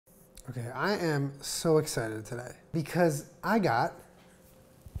Okay, I am so excited today because I got,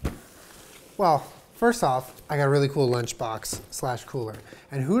 well, first off, I got a really cool lunchbox slash cooler.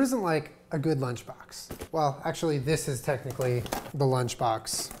 And who doesn't like a good lunchbox? Well, actually, this is technically the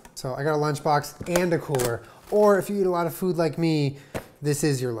lunchbox. So I got a lunchbox and a cooler. Or if you eat a lot of food like me, this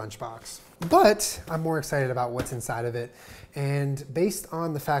is your lunchbox. But I'm more excited about what's inside of it. And based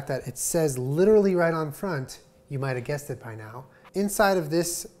on the fact that it says literally right on front, you might have guessed it by now, inside of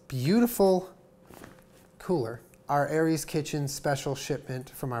this beautiful cooler, our Aries Kitchen special shipment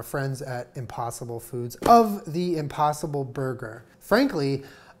from our friends at Impossible Foods of the Impossible Burger. Frankly,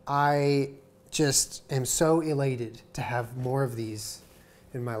 I just am so elated to have more of these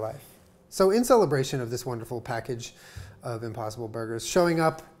in my life. So in celebration of this wonderful package of Impossible Burgers showing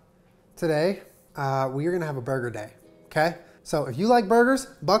up today, we are gonna have a burger day, okay? So if you like burgers,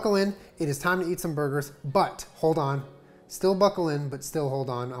 buckle in. It is time to eat some burgers, but hold on. Still buckle in, but still hold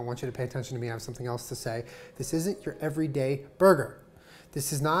on. I want you to pay attention to me. I have something else to say. This isn't your everyday burger.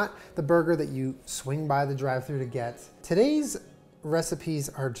 This is not the burger that you swing by the drive-thru to get. Today's recipes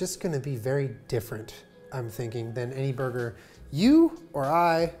are just gonna be very different, I'm thinking, than any burger you or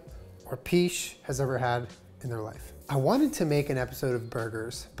I or Peach has ever had in their life. I wanted to make an episode of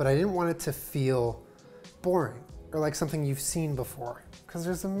burgers, but I didn't want it to feel boring or like something you've seen before, because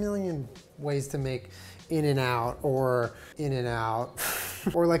there's a million ways to make In-N-Out or In-N-Out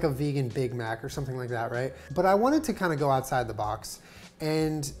or like a vegan Big Mac or something like that, right? But I wanted to kind of go outside the box,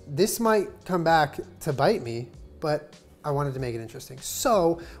 and this might come back to bite me, but I wanted to make it interesting.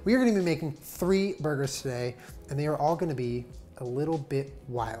 So we are gonna be making 3 burgers today, and they are all gonna be a little bit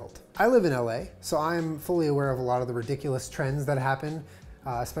wild. I live in LA, so I'm fully aware of a lot of the ridiculous trends that happen,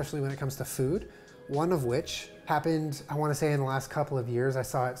 especially when it comes to food. One of which happened, I wanna say in the last couple of years. I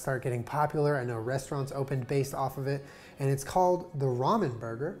saw it start getting popular. I know restaurants opened based off of it, and it's called the ramen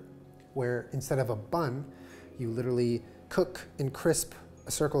burger, where instead of a bun, you literally cook and crisp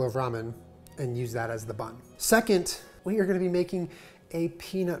a circle of ramen and use that as the bun. Second, we are gonna be making a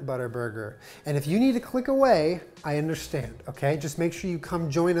peanut butter burger. And if you need to click away, I understand, okay? Just make sure you come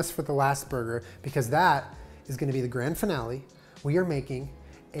join us for the last burger, because that is gonna be the grand finale. We are making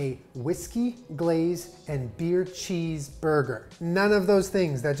a whiskey glaze and beer cheese burger. None of those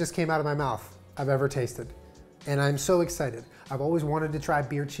things that just came out of my mouth I've ever tasted. And I'm so excited. I've always wanted to try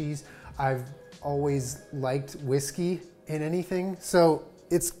beer cheese. I've always liked whiskey in anything. So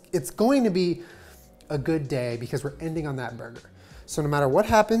it's going to be a good day because we're ending on that burger. So no matter what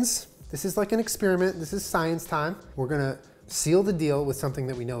happens, this is like an experiment. This is science time. We're gonna seal the deal with something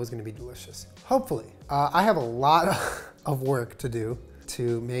that we know is gonna be delicious. Hopefully. I have a lot of work to do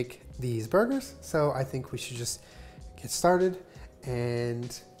to make these burgers, so I think we should just get started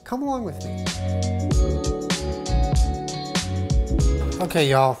and come along with me. Okay,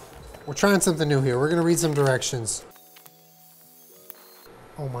 y'all, we're trying something new here. We're gonna read some directions.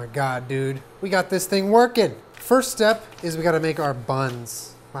 Oh my God, dude. We got this thing working. First step is we gotta make our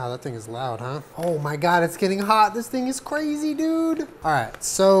buns. Wow, that thing is loud, huh? Oh my God, it's getting hot. This thing is crazy, dude. All right,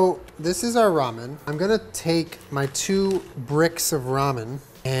 so this is our ramen. I'm gonna take my 2 bricks of ramen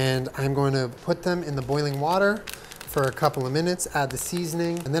and I'm going to put them in the boiling water for a couple of minutes, add the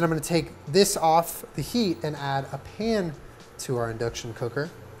seasoning, and then I'm gonna take this off the heat and add a pan to our induction cooker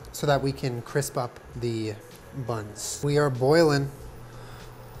so that we can crisp up the buns. We are boiling,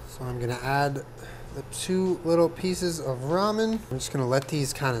 so I'm gonna add the 2 little pieces of ramen. I'm just gonna let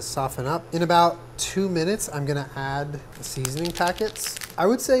these kind of soften up. In about 2 minutes, I'm gonna add the seasoning packets. I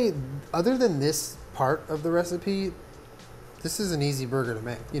would say, other than this part of the recipe, this is an easy burger to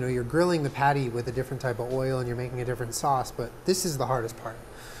make. You know, you're grilling the patty with a different type of oil and you're making a different sauce, but this is the hardest part.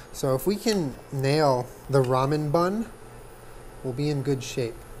 So if we can nail the ramen bun, we'll be in good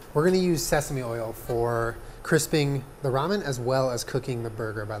shape. We're gonna use sesame oil for crisping the ramen as well as cooking the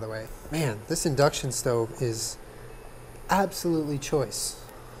burger, by the way. Man, this induction stove is absolutely choice.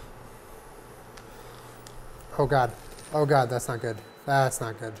 Oh God, that's not good. That's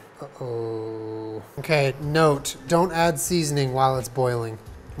not good. Uh-oh. Okay, note, don't add seasoning while it's boiling.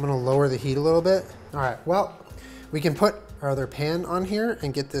 I'm gonna lower the heat a little bit. All right, well, we can put our other pan on here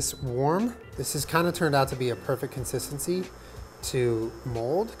and get this warm. This has kind of turned out to be a perfect consistency to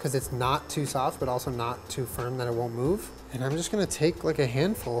mold, because it's not too soft but also not too firm that it won't move. And I'm just gonna take like a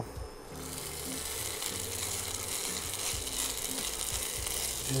handful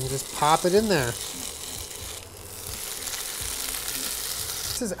and just pop it in there.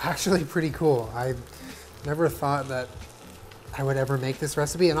 This is actually pretty cool. I never thought that I would ever make this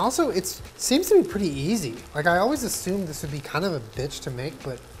recipe, and also it seems to be pretty easy. Like, I always assumed this would be kind of a bitch to make,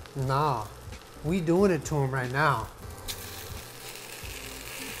 but nah, we doing it to him right now.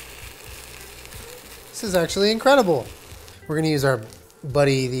 This is actually incredible. We're gonna use our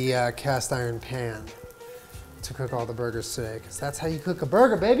buddy, the cast iron pan, to cook all the burgers today, because that's how you cook a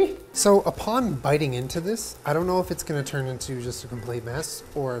burger, baby. So upon biting into this, I don't know if it's gonna turn into just a complete mess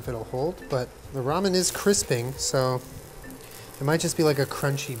or if it'll hold, but the ramen is crisping, so it might just be like a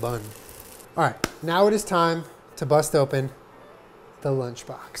crunchy bun. All right, now it is time to bust open the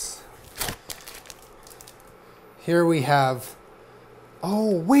lunchbox. Here we have,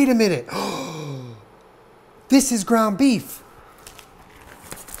 oh, wait a minute. This is ground beef.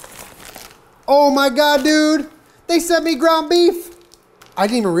 Oh my God, dude. They sent me ground beef. I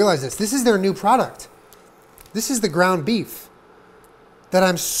didn't even realize this. This is their new product. This is the ground beef that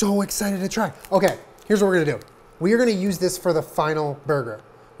I'm so excited to try. Okay, here's what we're gonna do. We are gonna use this for the final burger.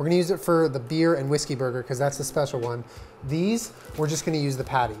 We're gonna use it for the beer and whiskey burger because that's the special one. These, we're just gonna use the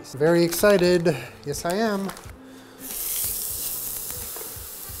patties. Very excited. Yes, I am.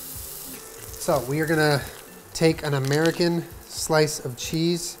 So we are gonna take an American slice of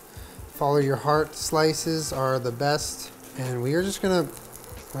cheese. Follow your heart slices are the best. And we are just gonna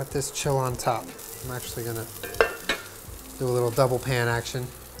let this chill on top. I'm actually gonna do a little double pan action.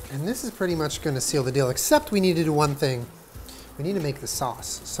 And this is pretty much gonna seal the deal, except we need to do one thing. We need to make the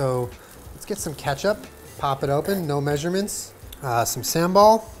sauce. So let's get some ketchup, pop it open, no measurements, some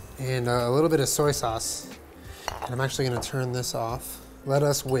sambal, and a little bit of soy sauce. And I'm actually gonna turn this off. Let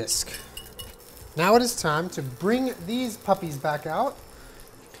us whisk. Now it is time to bring these puppies back out.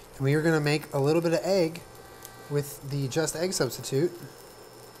 And we are gonna make a little bit of egg with the Just Egg substitute.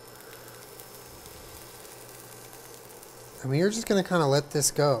 And we are just gonna kind of let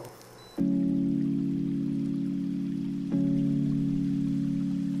this go.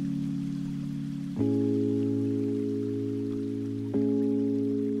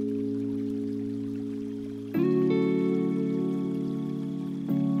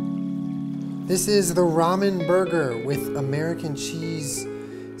 This is the ramen burger with American cheese,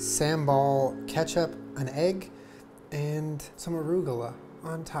 sambal, ketchup, an egg, and some arugula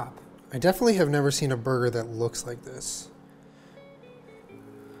on top. I definitely have never seen a burger that looks like this.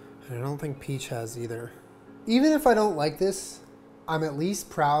 And I don't think Peach has either. Even if I don't like this, I'm at least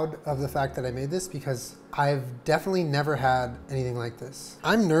proud of the fact that I made this because I've definitely never had anything like this.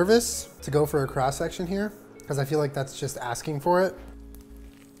 I'm nervous to go for a cross section here because I feel like that's just asking for it.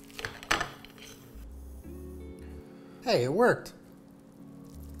 Hey, it worked.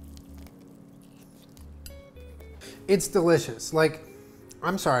 It's delicious. Like,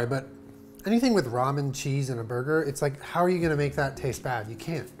 I'm sorry, but anything with ramen, cheese, and a burger, it's like, how are you gonna make that taste bad? You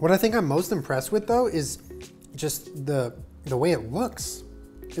can't. What I think I'm most impressed with though is just the way it looks.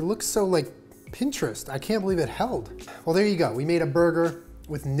 It looks so like Pinterest. I can't believe it held. Well, there you go. We made a burger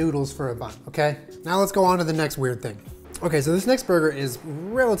with noodles for a bun, okay? Now let's go on to the next weird thing. Okay, so this next burger is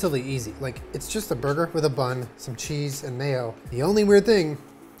relatively easy. Like, it's just a burger with a bun, some cheese, and mayo. The only weird thing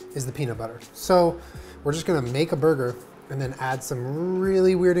is the peanut butter. So we're just gonna make a burger and then add some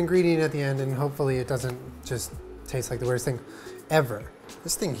really weird ingredient at the end, and hopefully it doesn't just taste like the weirdest thing ever.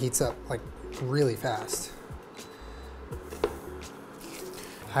 This thing heats up like really fast.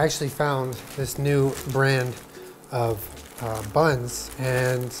 I actually found this new brand of buns,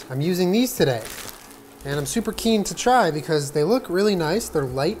 and I'm using these today. And I'm super keen to try because they look really nice. They're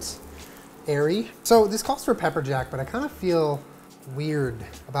light, airy. So this calls for pepper jack, but I kind of feel weird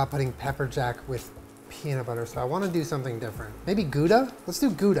about putting pepper jack with peanut butter. So I want to do something different. Maybe Gouda? Let's do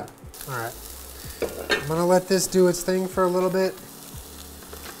Gouda. All right. I'm gonna let this do its thing for a little bit.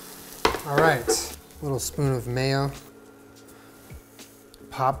 All right. A little spoon of mayo.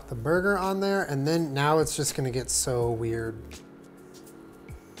 Pop the burger on there, and then now it's just gonna get so weird.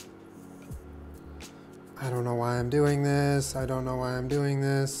 I don't know why I'm doing this. I don't know why I'm doing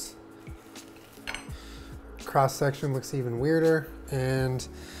this. Cross section looks even weirder. And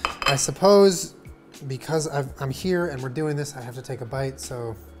I suppose because I'm here and we're doing this, I have to take a bite.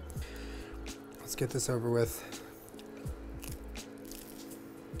 So let's get this over with.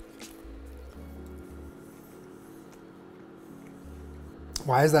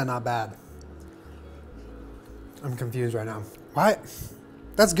 Why is that not bad? I'm confused right now. Why?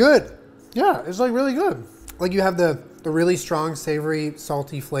 That's good. Yeah, it's like really good. Like you have the really strong, savory,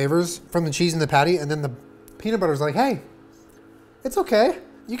 salty flavors from the cheese and the patty, and then the peanut butter's like, hey, it's okay.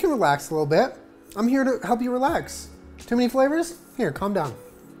 You can relax a little bit. I'm here to help you relax. Too many flavors? Here, calm down.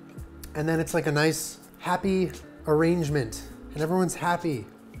 And then it's like a nice, happy arrangement, and everyone's happy.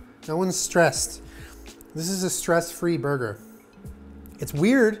 No one's stressed. This is a stress-free burger. It's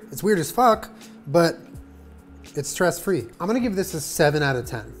weird as fuck, but it's stress-free. I'm gonna give this a 7 out of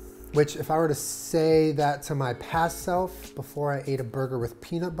 10. which if I were to say that to my past self before I ate a burger with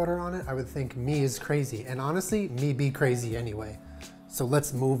peanut butter on it, I would think me is crazy. And honestly, me be crazy anyway. So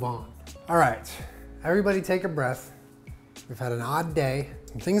let's move on. All right, everybody take a breath. We've had an odd day.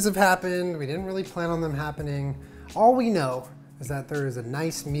 Things have happened. We didn't really plan on them happening. All we know is that there is a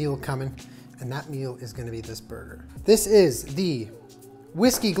nice meal coming, and that meal is gonna be this burger. This is the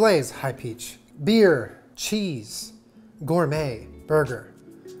whiskey glazed high peach, beer, cheese, gourmet burger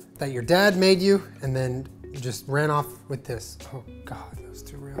that your dad made you and then just ran off with this. Oh God, that was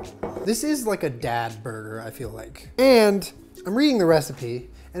too real. This is like a dad burger, I feel like. And I'm reading the recipe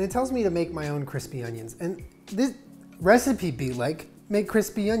and it tells me to make my own crispy onions. And this recipe be like, make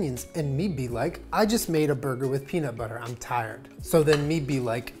crispy onions. And me be like, I just made a burger with peanut butter, I'm tired. So then me be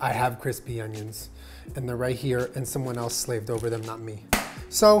like, I have crispy onions and they're right here and someone else slaved over them, not me.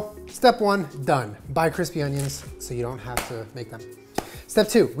 So step one, done. Buy crispy onions so you don't have to make them. Step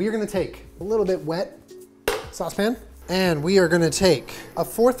two, we are gonna take a little bit wet saucepan and we are gonna take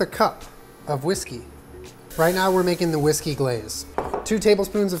 1/4 cup of whiskey. Right now we're making the whiskey glaze. 2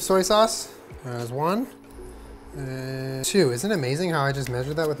 tablespoons of soy sauce, there's 1. And 2, isn't it amazing how I just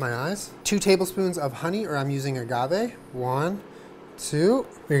measured that with my eyes? 2 tablespoons of honey, or I'm using agave. 1, 2.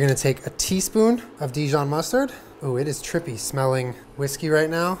 We're gonna take a teaspoon of Dijon mustard. Oh, it is trippy smelling whiskey right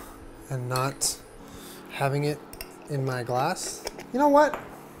now and not having it in my glass. You know what?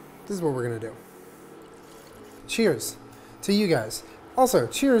 This is what we're gonna do. Cheers to you guys. Also,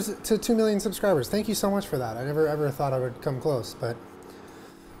 cheers to 2 million subscribers. Thank you so much for that. I never ever thought I would come close, but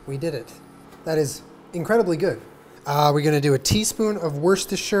we did it. That is incredibly good. We're gonna do a teaspoon of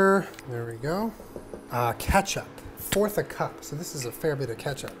Worcestershire. There we go. Ketchup, 1/4 cup. So this is a fair bit of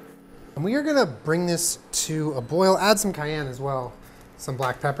ketchup. And we are gonna bring this to a boil, add some cayenne as well, some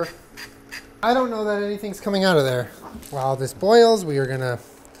black pepper. I don't know that anything's coming out of there. While this boils, we are gonna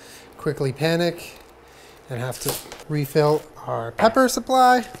quickly panic and have to refill our pepper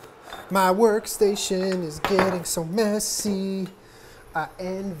supply. My workstation is getting so messy. I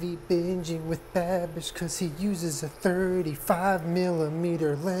envy binging with Babish cause he uses a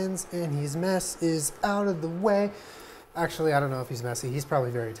 35mm lens and his mess is out of the way. Actually, I don't know if he's messy. He's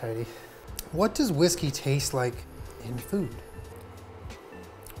probably very tidy. What does whiskey taste like in food?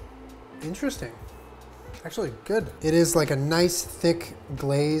 Interesting. Actually, good. It is like a nice thick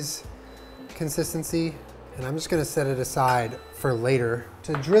glaze consistency, and I'm just gonna set it aside for later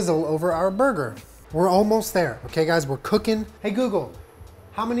to drizzle over our burger. We're almost there. Okay, guys, we're cooking. Hey, Google,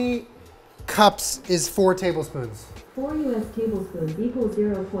 how many cups is 4 tablespoons? 4 US tablespoons equals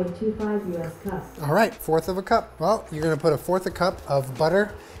 0.25 US cups. All right, 1/4 cup. Well, you're gonna put 1/4 cup of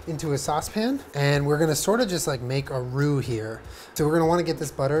butter into a saucepan, and we're gonna sort of just like make a roux here. So we're gonna wanna get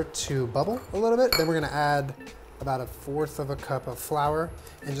this butter to bubble a little bit. Then we're gonna add about 1/4 cup of flour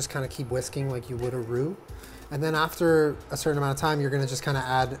and just kind of keep whisking like you would a roux. And then after a certain amount of time, you're gonna just kind of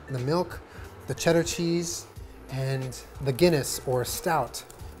add the milk, the cheddar cheese, and the Guinness or stout,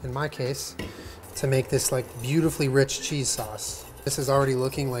 in my case, to make this like beautifully rich cheese sauce. This is already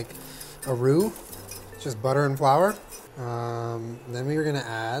looking like a roux, just butter and flour. Then we are gonna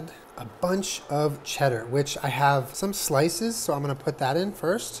add a bunch of cheddar, which I have some slices, so I'm gonna put that in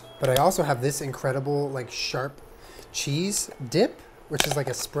first. But I also have this incredible like sharp cheese dip, which is like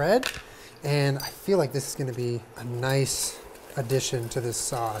a spread. And I feel like this is gonna be a nice addition to this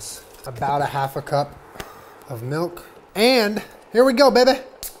sauce. About 1/2 cup of milk. And here we go, baby.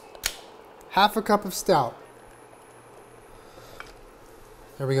 1/2 cup of stout.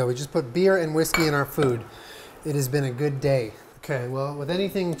 There we go. We just put beer and whiskey in our food. It has been a good day. Okay, well, with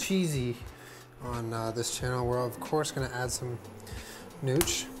anything cheesy on this channel, we're of course gonna add some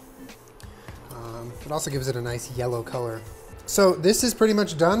nooch. It also gives it a nice yellow color. So this is pretty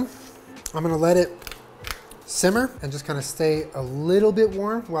much done. I'm gonna let it simmer and just kind of stay a little bit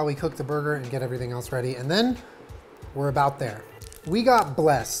warm while we cook the burger and get everything else ready. And then we're about there. We got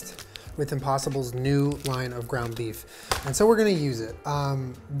blessed with Impossible's new line of ground beef. And so we're gonna use it.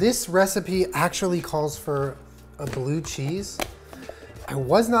 This recipe actually calls for a blue cheese. I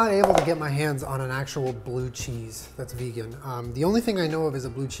was not able to get my hands on an actual blue cheese that's vegan. The only thing I know of is a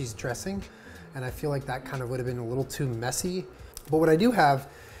blue cheese dressing, and I feel like that kind of would have been a little too messy. But what I do have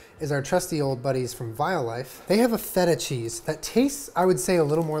is our trusty old buddies from Violife. They have a feta cheese that tastes, I would say, a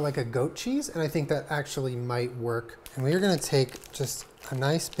little more like a goat cheese, and I think that actually might work. And we are gonna take just a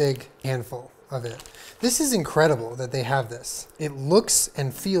nice big handful of it. This is incredible that they have this. It looks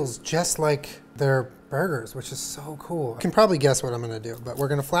and feels just like their burgers, which is so cool. You can probably guess what I'm gonna do, but we're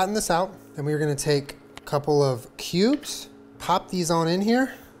gonna flatten this out, and we're gonna take a couple of cubes, pop these on in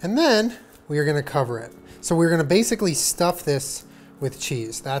here, and then we are gonna cover it. So we're gonna basically stuff this with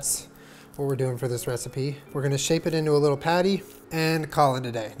cheese. That's what we're doing for this recipe. We're gonna shape it into a little patty and call it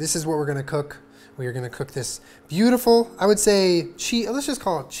a day. This is what we're gonna cook. We are gonna cook this beautiful, I would say, cheese, let's just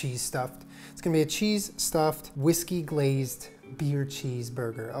call it cheese stuffed. It's gonna be a cheese stuffed, whiskey glazed beer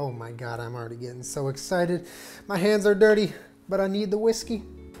cheeseburger. Oh my God, I'm already getting so excited. My hands are dirty, but I need the whiskey.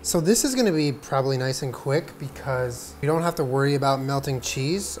 So this is gonna be probably nice and quick because we don't have to worry about melting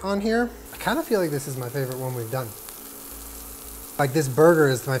cheese on here. I kind of feel like this is my favorite one we've done. Like this burger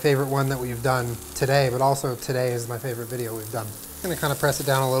is my favorite one that we've done today, but also today is my favorite video we've done. I'm gonna kind of press it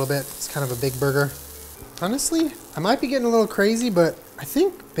down a little bit. It's kind of a big burger. Honestly, I might be getting a little crazy, but I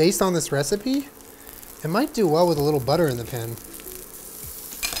think based on this recipe, it might do well with a little butter in the pan.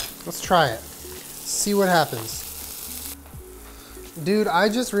 Let's try it. See what happens. Dude, I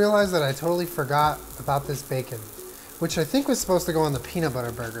just realized that I totally forgot about this bacon, which I think was supposed to go on the peanut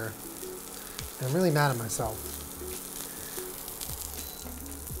butter burger. And I'm really mad at myself.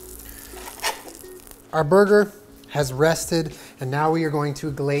 Our burger has rested, and now we are going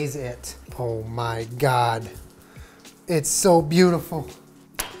to glaze it. Oh my God. It's so beautiful.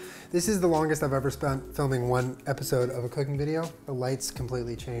 This is the longest I've ever spent filming one episode of a cooking video. The lights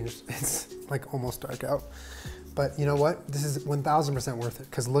completely changed. It's like almost dark out. But you know what? This is 1000% worth it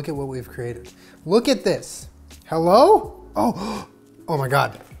because look at what we've created. Look at this. Hello? Oh, oh my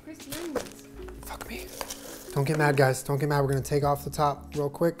God. Fuck me. Don't get mad, guys. Don't get mad. We're gonna take off the top real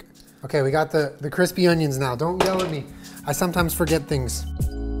quick. Okay, we got the crispy onions now. Don't yell at me. I sometimes forget things.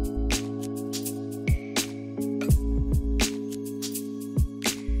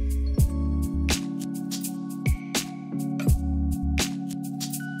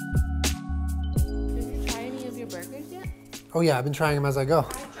 Oh yeah, I've been trying them as I go.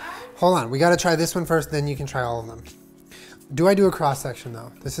 Hold on, we gotta try this one first, then you can try all of them. Do I do a cross section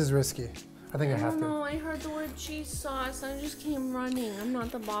though? This is risky. I think I have to. I don't know, I heard the word cheese sauce and I just came running. I'm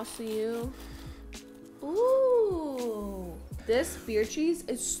not the boss of you. Ooh. This beer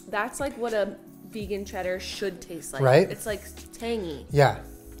cheese, that's like what a vegan cheddar should taste like. Right? It's like tangy. Yeah.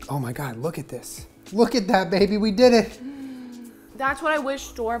 Oh my God, look at this. Look at that, baby, we did it. That's what I wish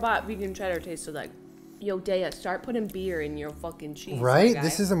store-bought vegan cheddar tasted like. Yo, Dea, start putting beer in your fucking cheese. Right?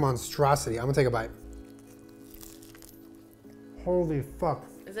 This is a monstrosity. I'm gonna take a bite. Holy fuck.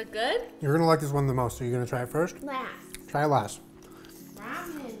 Is it good? You're gonna like this one the most, so you're gonna try it first? Last. Try it last.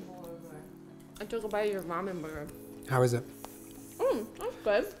 Ramen burger. I took a bite of your ramen burger. How is it? That's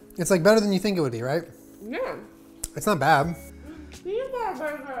good. It's like better than you think it would be, right? Yeah. It's not bad. Peanut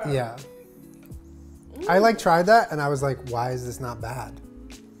butter burger. Yeah. I like tried that and I was like, why is this not bad?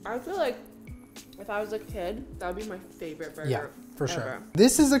 I feel like if I was a kid, that would be my favorite burger. Yeah, for ever. sure.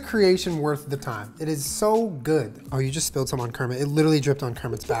 This is a creation worth the time. It is so good. Oh, you just spilled some on Kermit. It literally dripped on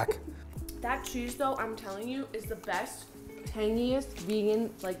Kermit's back. That cheese though, I'm telling you, is the best, tangiest vegan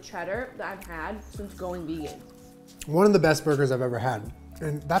like cheddar that I've had since going vegan. One of the best burgers I've ever had.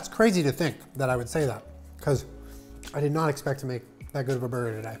 And that's crazy to think that I would say that because I did not expect to make that good of a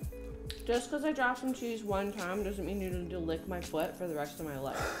burger today. Just because I dropped some cheese one time doesn't mean you need to lick my foot for the rest of my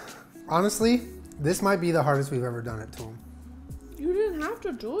life. Honestly, this might be the hardest we've ever done it to him. You didn't have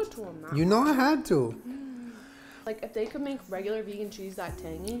to do it to him now. You know I had to. Like if they could make regular vegan cheese that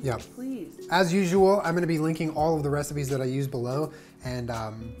tangy, yeah. Please. As usual, I'm gonna be linking all of the recipes that I use below. And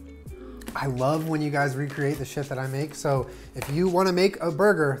I love when you guys recreate the shit that I make. So if you wanna make a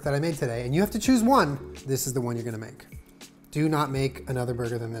burger that I made today and you have to choose one, this is the one you're gonna make. Do not make another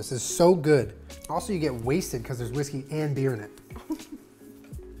burger than this. It's so good. Also, you get wasted because there's whiskey and beer in it.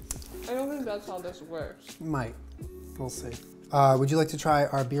 I don't think that's how this works. Might. We'll see. Would you like to try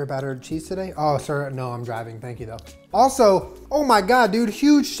our beer battered cheese today? Oh, sir, no, I'm driving. Thank you, though. Also, oh my God, dude,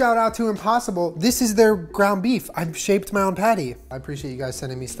 huge shout out to Impossible. This is their ground beef. I've shaped my own patty. I appreciate you guys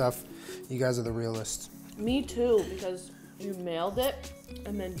sending me stuff. You guys are the realest. Me too, because you mailed it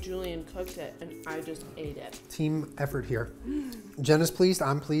and then Julien cooked it and I just ate it. Team effort here. Jen is pleased.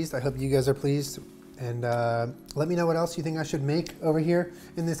 I'm pleased. I hope you guys are pleased. And let me know what else you think I should make over here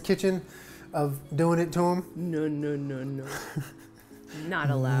in this kitchen of doing it to him. No, no, no, no. Not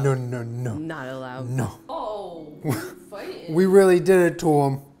allowed. No, no, no. Not allowed. No. Oh, you're fighting. We really did it to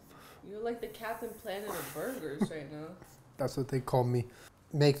him. You're like the Captain Planet of burgers right now. That's what they call me.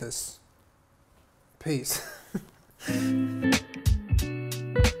 Make this. Peace.